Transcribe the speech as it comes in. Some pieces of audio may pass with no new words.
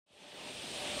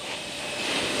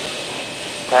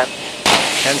10.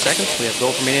 10 seconds. We have go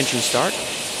for main engine start.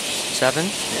 7,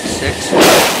 6,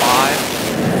 5,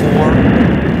 4,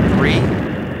 3,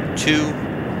 2,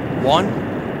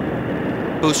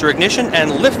 1. Booster ignition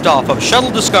and liftoff of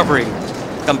Shuttle Discovery.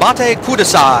 Combate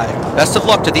Kudasai. Best of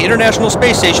luck to the International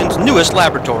Space Station's newest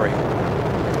laboratory.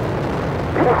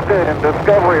 Houston,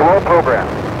 Discovery, roll program.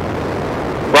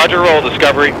 Roger, roll,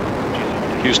 Discovery.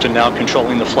 Houston now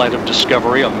controlling the flight of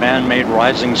Discovery, a man-made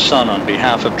rising sun on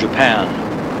behalf of Japan.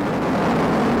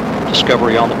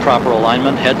 Discovery on the proper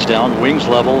alignment, heads down, wings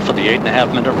level for the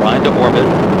 8.5-minute ride to orbit.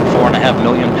 4.5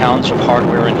 million pounds of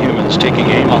hardware and humans taking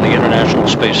aim on the International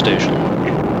Space Station.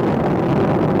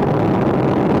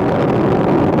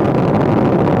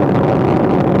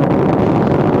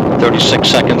 Six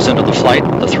seconds into the flight,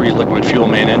 the 3 liquid fuel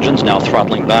main engines now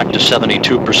throttling back to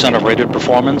 72% of rated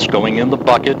performance, going in the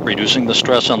bucket, reducing the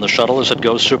stress on the shuttle as it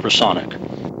goes supersonic.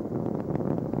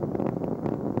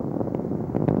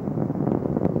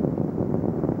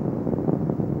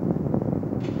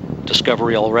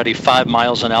 Discovery already 5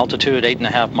 miles in altitude,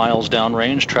 8.5 miles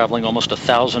downrange, traveling almost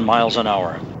 1,000 miles an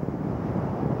hour.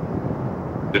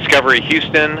 Discovery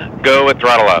Houston, go with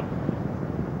throttle up.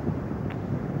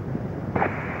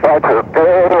 Roger,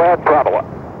 go and throttle up.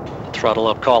 The throttle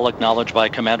up call acknowledged by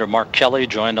Commander Mark Kelly,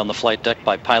 joined on the flight deck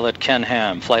by pilot Ken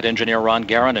Ham, flight engineer Ron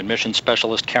Garan, and mission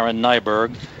specialist Karen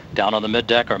Nyberg. Down on the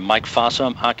middeck are Mike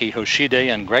Fossum, Aki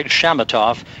Hoshide, and Greg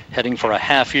Chamitoff, heading for a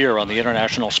half year on the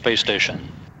International Space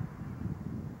Station.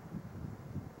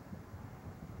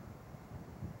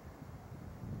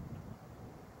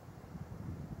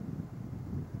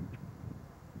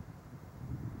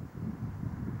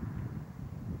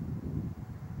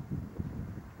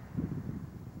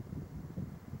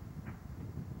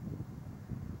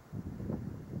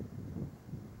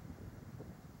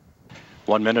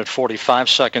 One minute 45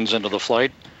 seconds into the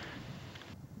flight.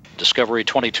 Discovery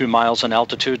 22 miles in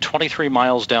altitude, 23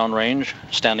 miles downrange,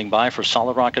 standing by for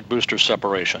solid rocket booster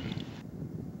separation.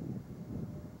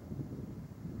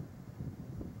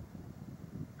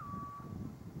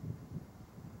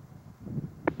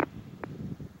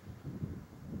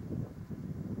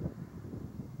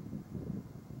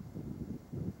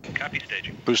 Copy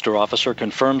staging. Booster officer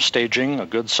confirms staging, a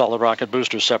good solid rocket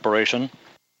booster separation.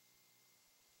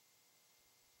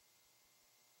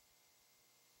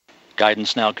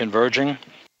 Guidance now converging.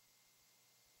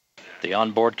 The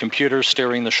onboard computer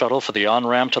steering the shuttle for the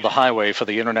on-ramp to the highway for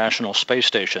the International Space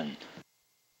Station.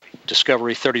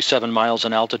 Discovery 37 miles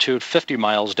in altitude, 50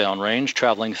 miles downrange,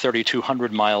 traveling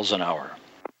 3,200 miles an hour.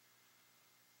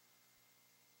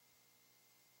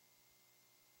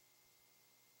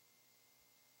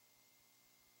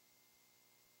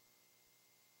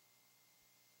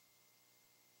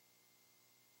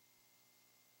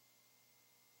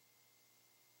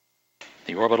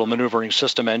 The orbital maneuvering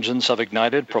system engines have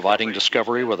ignited, providing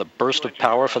Discovery with a burst of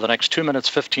power for the next 2 minutes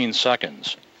 15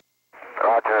 seconds.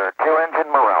 Roger,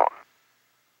 two-engine Marone.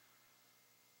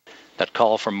 That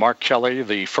call from Mark Kelly,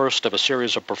 the first of a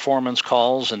series of performance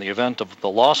calls in the event of the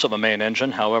loss of a main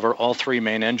engine. However, all 3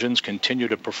 main engines continue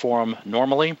to perform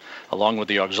normally, along with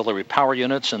the auxiliary power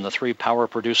units and the 3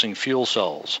 power-producing fuel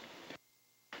cells.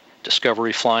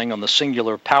 Discovery flying on the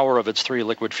singular power of its 3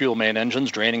 liquid fuel main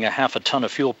engines, draining 0.5 ton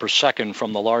of fuel per second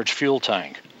from the large fuel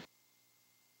tank.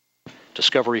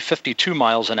 Discovery 52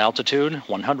 miles in altitude,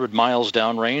 100 miles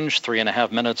downrange,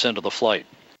 3.5 minutes into the flight.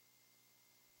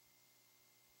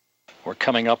 We're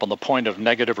coming up on the point of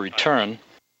negative return,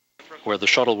 where the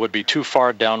shuttle would be too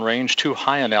far downrange, too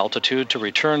high in altitude to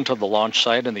return to the launch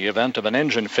site in the event of an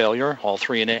engine failure. All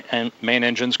 3 main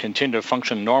engines continue to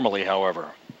function normally, however.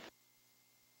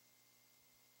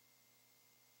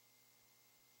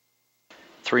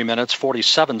 3 minutes,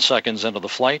 47 seconds into the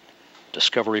flight.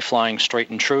 Discovery flying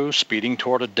straight and true, speeding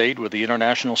toward a date with the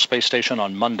International Space Station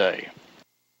on Monday.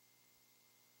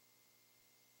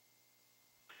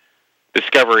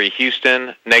 Discovery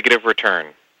Houston, negative return.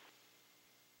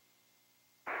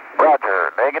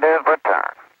 Roger, negative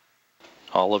return.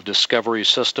 All of Discovery's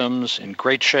systems in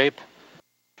great shape.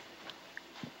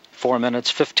 4 minutes,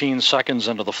 15 seconds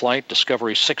into the flight.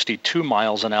 Discovery 62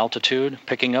 miles in altitude,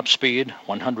 picking up speed,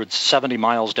 170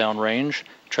 miles downrange,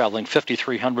 traveling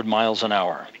 5,300 miles an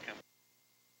hour.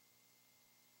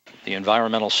 The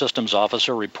Environmental Systems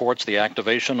Officer reports the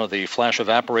activation of the flash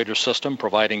evaporator system,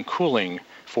 providing cooling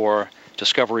for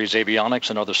Discovery's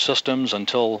avionics and other systems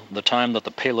until the time that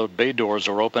the payload bay doors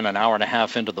are open an hour and a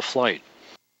half into the flight.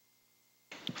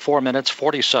 4 minutes,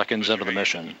 40 seconds into the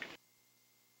mission.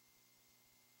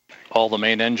 All the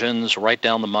main engines right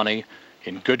down the money,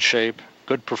 in good shape,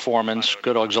 good performance,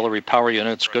 good auxiliary power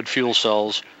units, good fuel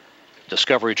cells.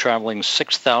 Discovery traveling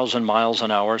 6,000 miles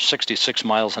an hour, 66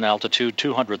 miles in altitude,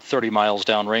 230 miles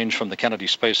downrange from the Kennedy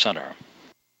Space Center.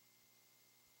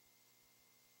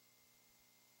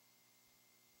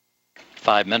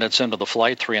 Five minutes into the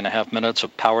flight, 3.5 minutes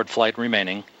of powered flight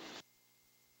remaining.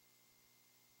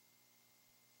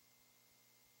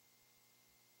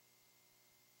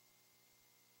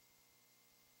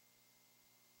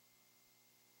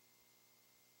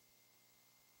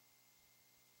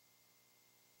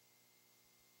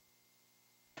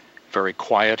 Very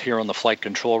quiet here in the flight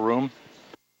control room.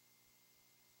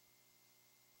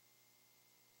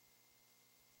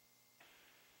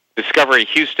 Discovery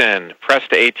Houston, press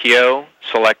to ATO,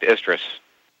 select Istris.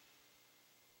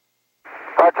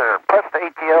 Roger, press the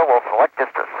ATO, will select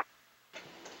Istris.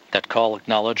 That call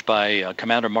acknowledged by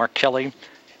Commander Mark Kelly,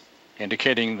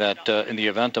 indicating that in the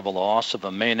event of a loss of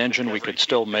a main engine, we could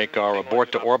still make our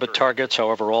abort to orbit targets.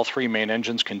 However, all three main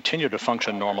engines continue to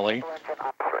function normally.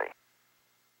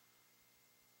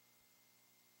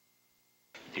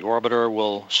 The orbiter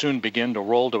will soon begin to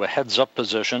roll to a heads-up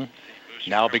position.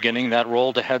 Now beginning that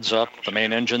roll to heads-up, the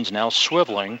main engine's now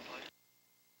swiveling.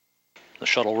 The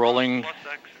shuttle rolling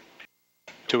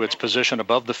to its position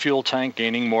above the fuel tank,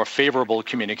 gaining more favorable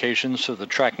communications through the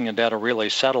tracking and data relay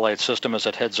satellite system as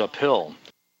it heads uphill.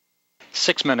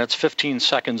 6 minutes, 15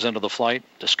 seconds into the flight,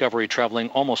 Discovery traveling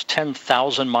almost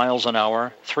 10,000 miles an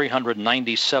hour,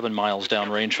 397 miles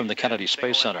downrange from the Kennedy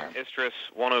Space Center. Istris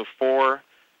 104.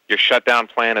 Your shutdown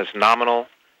plan is nominal,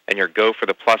 and your go for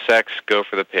the plus X, go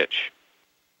for the pitch.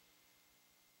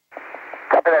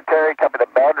 Copy that, Terry. Copy the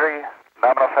boundary.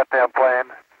 Nominal shutdown plan.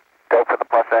 Go for the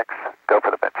plus X. Go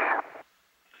for the pitch.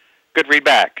 Good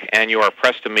readback, and you are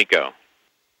pressed to MECO.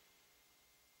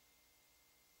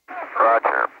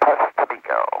 Roger. Press to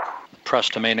MECO. Press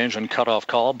to main engine cutoff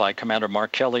call by Commander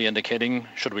Mark Kelly, indicating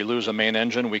should we lose a main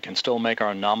engine, we can still make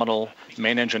our nominal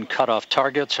main engine cutoff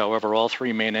targets. However, all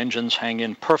three main engines hang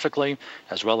in perfectly,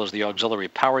 as well as the auxiliary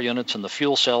power units and the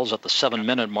fuel cells at the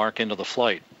 7-minute mark into the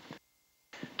flight.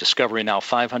 Discovery now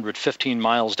 515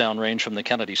 miles downrange from the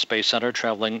Kennedy Space Center,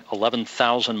 traveling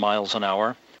 11,000 miles an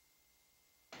hour.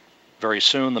 Very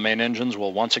soon, the main engines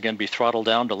will once again be throttled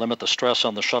down to limit the stress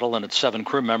on the shuttle and its 7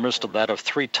 crew members to that of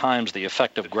 3 times the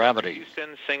effect of gravity.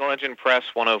 Houston, single engine press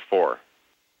 104.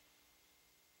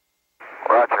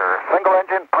 Roger. Single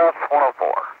engine press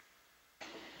 104.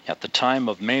 At the time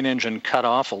of main engine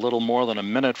cutoff, a little more than a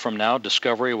minute from now,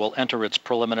 Discovery will enter its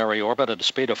preliminary orbit at a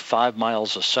speed of 5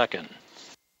 miles a second.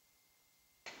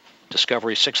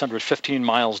 Discovery 615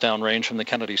 miles downrange from the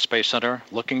Kennedy Space Center,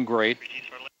 looking great.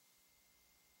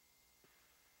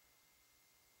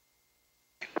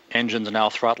 Engines now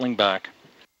throttling back.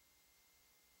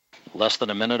 Less than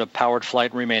a minute of powered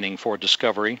flight remaining for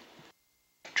Discovery.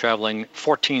 Traveling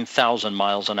 14,000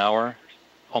 miles an hour,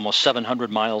 almost 700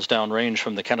 miles downrange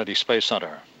from the Kennedy Space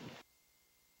Center.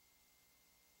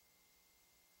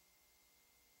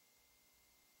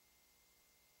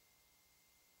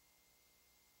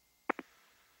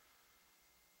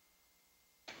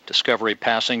 Discovery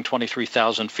passing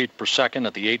 23,000 feet per second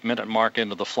at the 8-minute mark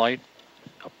into the flight.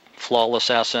 A flawless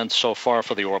ascent so far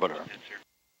for the orbiter.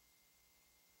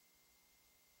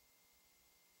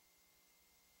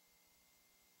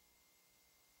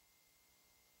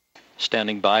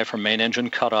 Standing by for main engine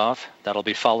cutoff. That'll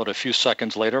be followed a few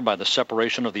seconds later by the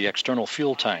separation of the external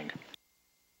fuel tank.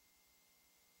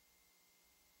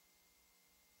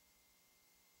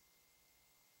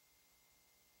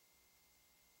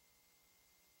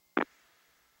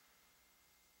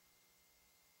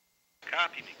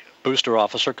 Booster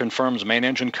officer confirms main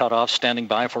engine cutoff, standing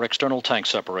by for external tank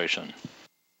separation.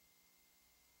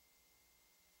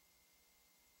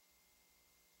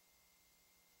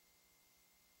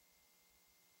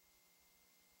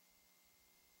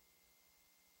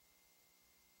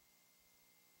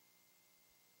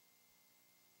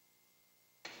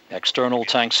 External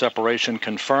tank separation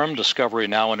confirmed. Discovery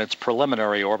now in its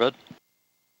preliminary orbit.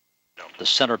 The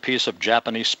centerpiece of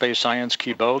Japanese space science,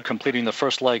 Kibo, completing the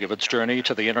first leg of its journey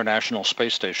to the International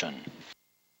Space Station.